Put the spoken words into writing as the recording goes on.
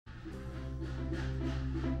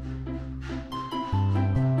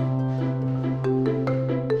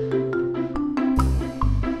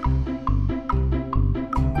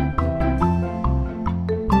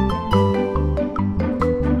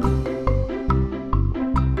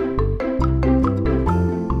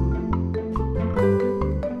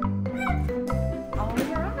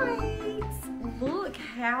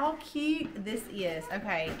this.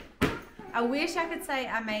 Okay. I wish I could say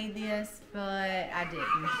I made this, but I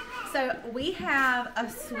didn't. So we have a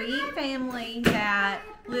sweet family that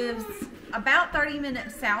lives about 30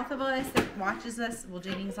 minutes south of us that watches us. Well,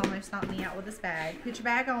 Jennings almost knocked me out with this bag. Put your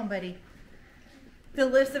bag on, buddy.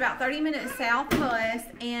 That lives about 30 minutes south of us,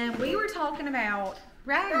 and we were talking about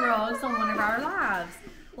rag rugs on one of our lives.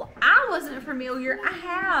 Well, I wasn't familiar. I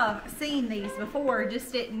have seen these before,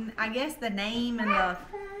 just didn't, I guess the name and the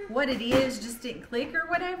what it is just didn't click or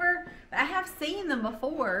whatever. But I have seen them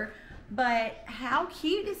before. But how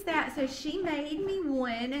cute is that? So she made me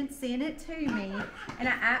one and sent it to me, and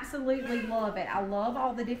I absolutely love it. I love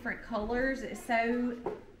all the different colors. It's so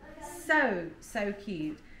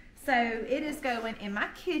cute. So it is going in my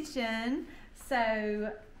kitchen.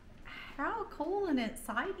 So how cool and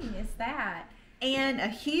exciting is that? And a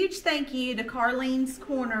huge thank you to Carlene's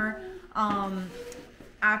Corner.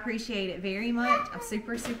 I appreciate it very much. I'm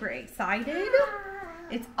super excited.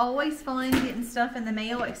 It's always fun getting stuff in the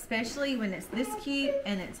mail, especially when it's this cute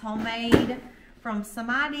and it's homemade from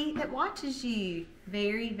somebody that watches you.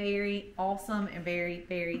 Very awesome and very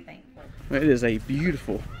thankful. It is a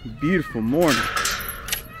beautiful morning.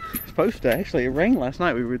 It's supposed to actually, it rained last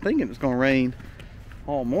night. We were thinking it was going to rain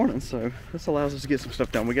all morning, so this allows us to get some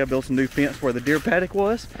stuff done. We got to build some new fence where the deer paddock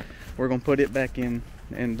was. We're going to put it back in,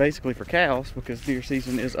 and basically for cows because deer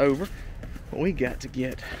season is over. But we got to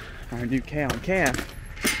get our new cow and calf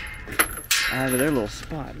out of their little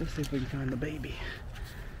spot. Let's see if we can find the baby.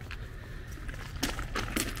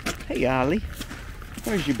 Hey Ollie,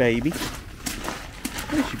 where's your baby?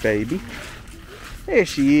 Where's your baby? There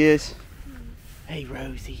she is. Hey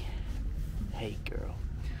Rosie. Hey girl.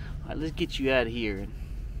 Alright, let's get you out of here and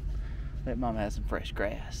let Mama have some fresh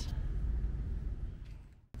grass.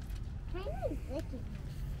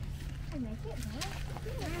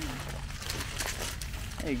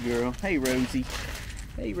 Hey girl. Hey Rosie.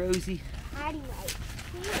 Hey Rosie.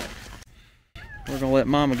 We're gonna let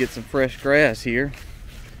Mama get some fresh grass here.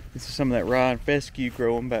 This is some of that rye and fescue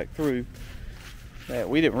growing back through. That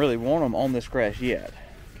we didn't really want them on this grass yet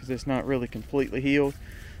because it's not really completely healed.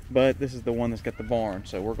 But this is the one that's got the barn,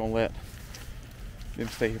 so we're gonna let them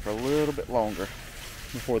stay here for a little bit longer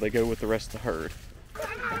before they go with the rest of the herd.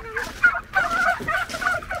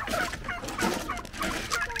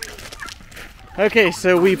 Okay,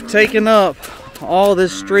 so we've taken up all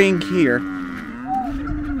this string here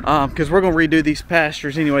because we're gonna redo these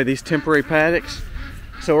pastures anyway, these temporary paddocks.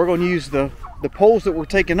 So we're gonna use the poles that we're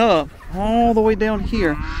taking up all the way down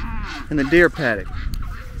here in the deer paddock.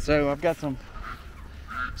 So I've got some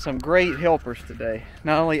great helpers today.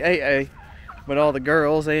 Not only AA, but all the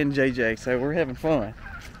girls and JJ. So we're having fun.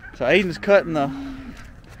 So Aiden's cutting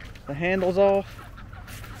the handles off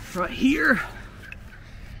right here.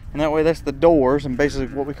 And that way that's the doors and basically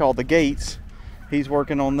what we call the gates. He's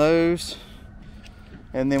working on those.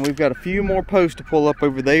 And then we've got a few more posts to pull up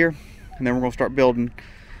over there. And then we're gonna start building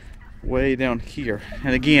way down here.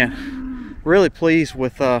 And again, really pleased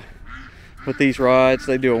with these rods.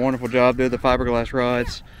 They do a wonderful job. They're the fiberglass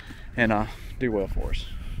rods and do well for us.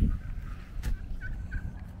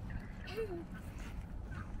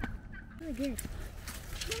 Really good.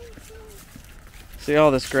 See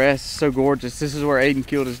all this grass is so gorgeous. This is where Aiden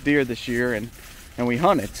killed his deer this year and we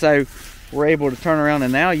hunted. So we're able to turn around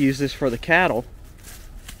and now use this for the cattle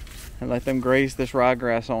and let them graze this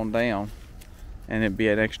ryegrass on down and it'd be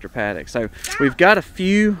an extra paddock. So we've got a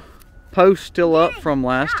few posts still up from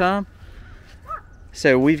last time.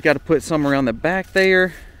 So we've got to put some around the back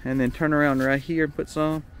there and then turn around right here and put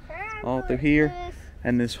some all through here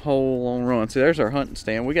and this whole long run. So there's our hunting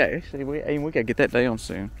stand. We got to get that down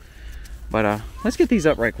soon. But let's get these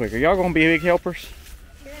up right quick. Are y'all gonna be big helpers?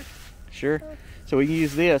 Yeah. Sure. So we can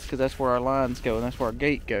use this because that's where our lines go and that's where our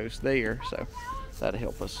gate goes there. So that'll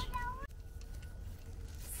help us.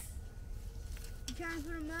 You trying to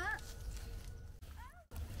put them up?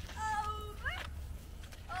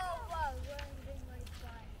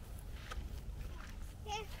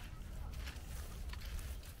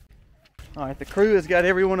 All right, the crew has got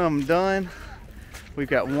every one of them done. We've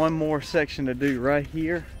got one more section to do right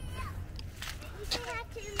here.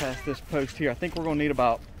 Past this post here. I think we're gonna need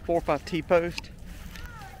about 4 or 5 T-posts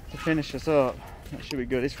to finish this up. That should be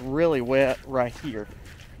good. It's really wet right here.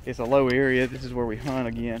 It's a low area. This is where we hunt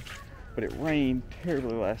again. But it rained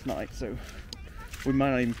terribly last night, so we might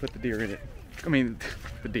not even put the deer in it. I mean,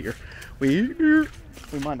 the deer. We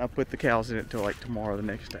might not put the cows in it until like tomorrow, the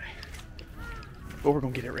next day. But we're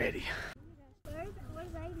gonna get it ready.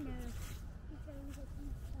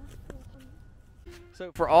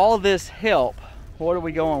 So for all this help, what are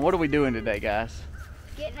we doing today, guys?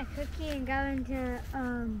 Getting a cookie and going to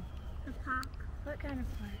the park. What kind of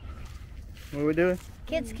park? What are we doing?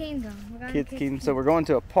 Kids Kingdom. We're going Kids to Kingdom. So we're going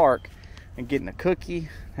to a park and getting a cookie,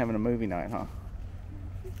 having a movie night, huh?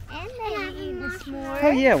 And they're eating a s'more. Oh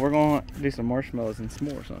yeah, we're going to do some marshmallows and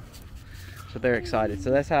s'mores, huh? So they're excited. So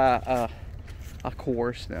that's how I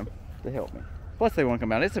coerced them to help me. Plus they want to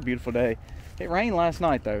come out. It's a beautiful day. It rained last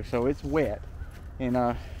night though, so it's wet. And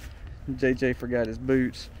JJ forgot his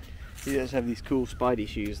boots. He does have these cool Spidey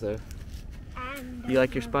shoes though. You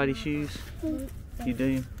like your Spidey shoes? You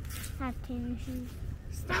do? I have tennis shoes.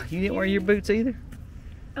 You didn't wear your boots either?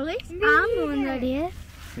 At least I'm the one that did.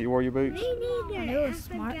 You wore your boots? And it was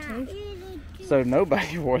smart too. So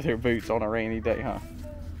nobody wore their boots on a rainy day, huh?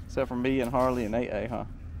 Except for me and Harley and AA, huh?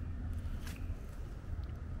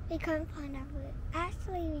 We couldn't find our boots.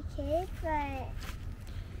 Actually, we could, but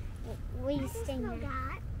we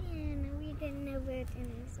forgot, and we didn't know where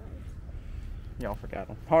tennis was. Y'all forgot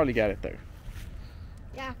them. Harley got it though.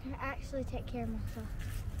 Yeah, I can actually take care of myself.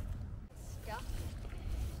 Stop.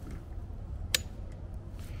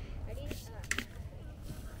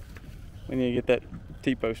 We need to get that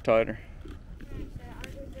T-post tighter.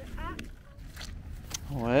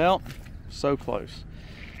 Well, so close.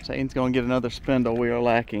 Satan's gonna get another spindle. We are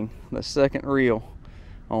lacking the second reel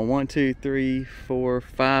on 1, 2, 3, 4,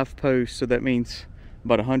 5 posts. So that means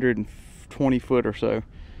about 120 foot or so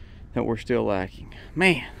that we're still lacking.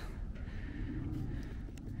 Man,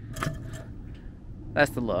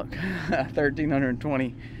 that's the luck.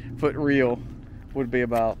 1,320 foot reel would be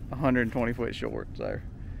about 120 foot short. So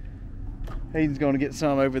Hayden's gonna get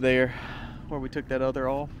some over there where we took that other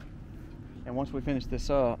off. And once we finish this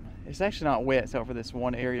up, it's actually not wet except for this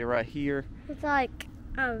one area right here. It's like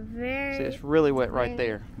a very... See, it's really wet right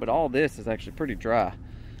there. But all this is actually pretty dry.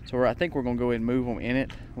 So I think we're going to go ahead and move them in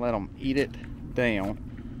it, let them eat it down.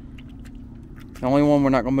 The only one we're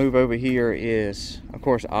not going to move over here is, of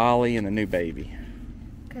course, Ollie and the new baby.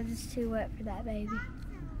 Because it's too wet for that baby.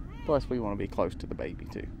 Plus, we want to be close to the baby,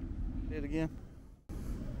 too. Do it again.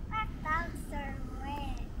 My dogs are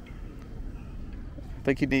wet. I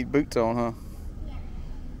think you need boots on, huh? Yeah.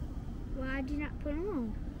 Why did you not put them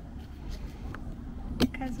on?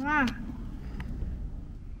 Because why?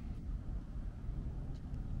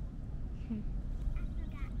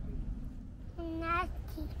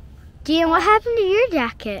 Nasty. Gian, what happened to your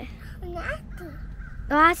jacket? Nasty.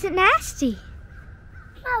 Why is it nasty?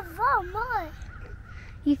 I fell in mud.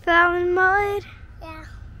 You fell in mud? Yeah.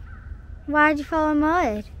 Why did you fall in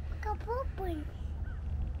mud? Go pooping.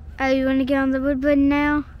 Oh, you want to get on the wood button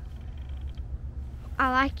now?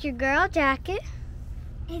 I like your girl jacket.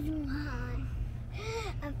 It's warm.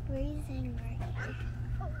 I'm freezing right now.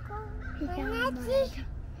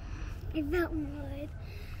 I felt mud.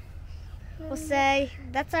 We'll say,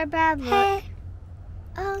 that's our bad luck. Hey.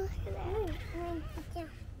 Oh, look at that.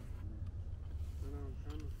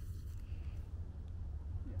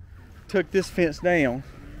 Took this fence down.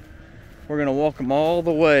 We're going to walk them all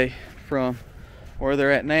the way from where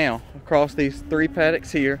they're at now, across these 3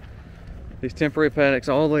 paddocks here, these temporary paddocks,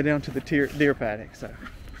 all the way down to the deer paddock. So,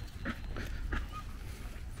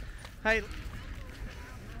 hey,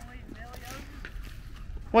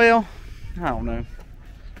 well, I don't know.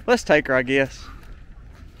 Let's take her, I guess.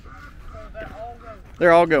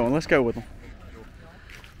 They're all going. Let's go with them.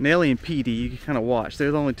 Nellie and Petey, you can kind of watch.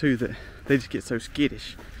 They're the only 2 that they just get so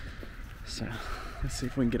skittish. So, let's see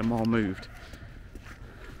if we can get them all moved.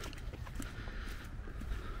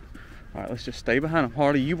 All right, let's just stay behind them.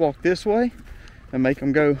 Harley, you walk this way and make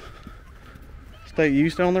them go. You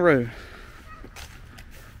stay on the road.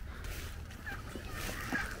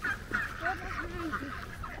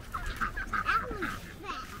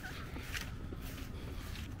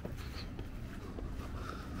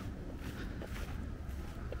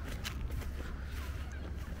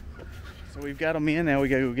 So we've got them in. Now we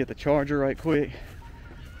gotta go get the charger right quick.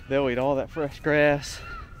 They'll eat all that fresh grass.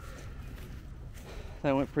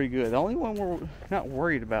 That went pretty good. The only one we're not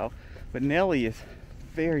worried about, but Nellie is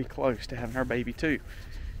very close to having her baby too.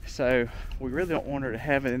 So we really don't want her to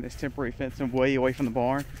have it in this temporary fencing way away from the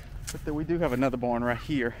barn. But we do have another barn right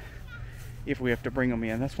here if we have to bring them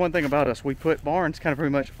in. That's one thing about us. We put barns kind of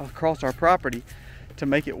pretty much across our property to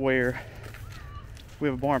make it where we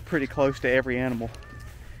have a barn pretty close to every animal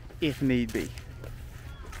if need be.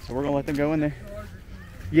 So we're gonna let them go in there.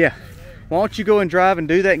 Yeah. Why don't you go and drive and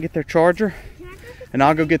do that and get their charger? And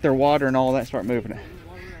I'll go get their water and all that and start moving it.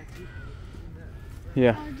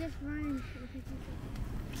 Yeah.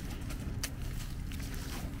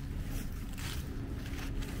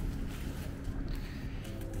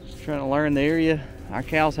 Just trying to learn the area. Our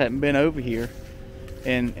cows hadn't been over here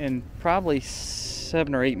in probably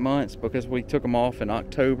 7 or 8 months because we took them off in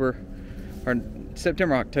October or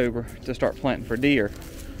September, October to start planting for deer.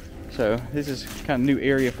 So this is kind of new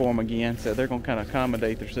area for them again. So they're going to kind of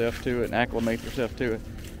accommodate themselves to it and acclimate themselves to it.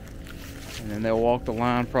 And then they'll walk the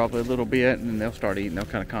line probably a little bit, and then they'll start eating. They'll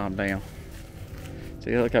kind of calm down.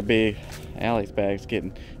 See, look how big Allie's bag's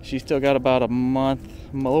getting. She's still got about a month,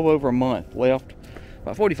 a little over a month left,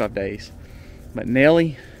 about 45 days. But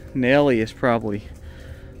Nellie is probably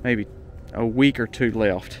maybe a week or two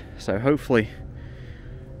left. So hopefully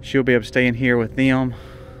she'll be able to stay in here with them.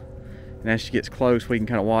 And as she gets close, we can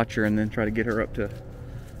kind of watch her and then try to get her up to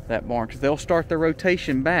that barn, because they'll start their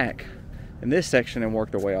rotation back in this section and work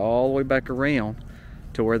their way all the way back around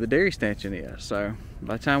to where the dairy stanchion is. So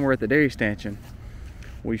by the time we're at the dairy stanchion,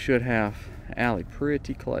 we should have Allie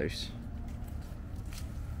pretty close.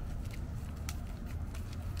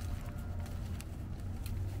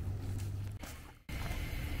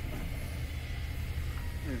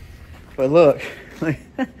 But look, look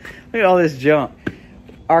at all this junk.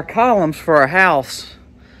 Our columns for our house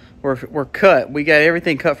were cut. We got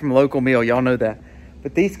everything cut from local mill, y'all know that.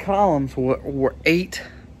 But these columns were 8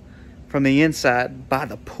 from the inside by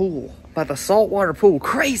the pool, by the saltwater pool.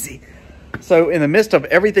 Crazy. So in the midst of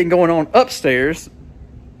everything going on upstairs,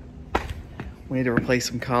 we need to replace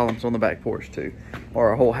some columns on the back porch too, or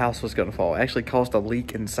our whole house was gonna fall. It actually caused a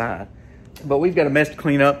leak inside. But we've got a mess to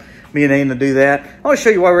clean up. Me and Aim to do that. I want to show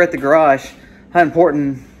you while we're at the garage how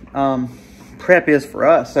important prep is for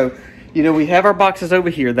us. So, you know, we have our boxes over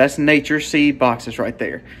here. That's nature seed boxes right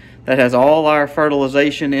there. That has all our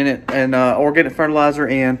fertilization in it, and organic fertilizer,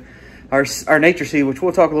 and our nature seed, which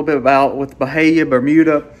we'll talk a little bit about with Bahia,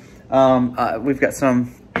 Bermuda. We've got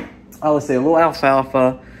some, let's say, a little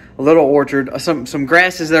alfalfa, a little orchard, some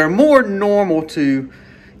grasses that are more normal to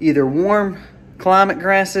either warm climate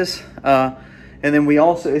grasses, and then we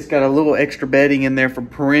also, it's got a little extra bedding in there for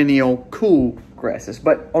perennial cool grasses.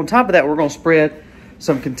 But on top of that, we're going to spread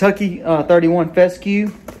some Kentucky 31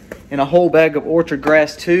 fescue and a whole bag of orchard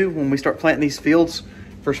grass too when we start planting these fields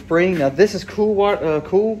for spring. Now this is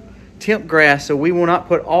cool temp grass, so we will not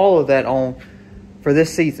put all of that on for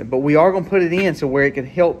this season, but we are going to put it in so where it can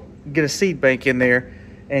help get a seed bank in there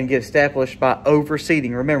and get established by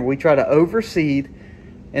overseeding. Remember, we try to overseed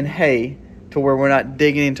and hay to where we're not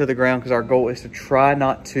digging into the ground, because our goal is to try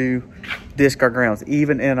not to disc our grounds,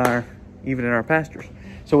 even in our pastures.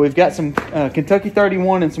 So we've got some Kentucky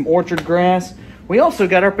 31 and some orchard grass. We also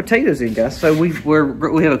got our potatoes in, guys. So we have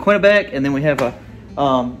a Quinnipiac, and then we have a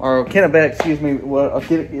or Kennebec, excuse me,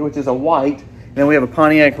 which is a white. And then we have a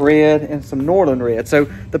Pontiac red and some Northern red. So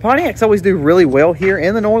the Pontiacs always do really well here,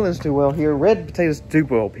 and the Northerns do well here. Red potatoes do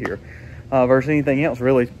well up here versus anything else,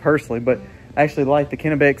 really, personally. But I actually like the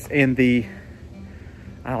Kennebecs and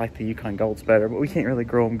I like the Yukon Golds better, but we can't really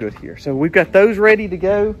grow them good here. So we've got those ready to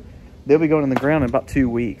go. They'll be going in the ground in about 2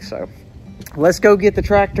 weeks. So let's go get the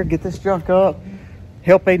tractor, get this junk up,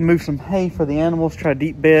 help Aiden move some hay for the animals, try to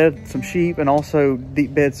deep bed some sheep, and also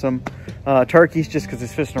deep bed some turkeys, just because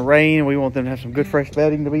it's fixing to rain and we want them to have some good fresh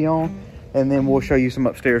bedding to be on. And then we'll show you some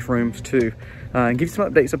upstairs rooms too, and give you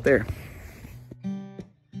some updates up there.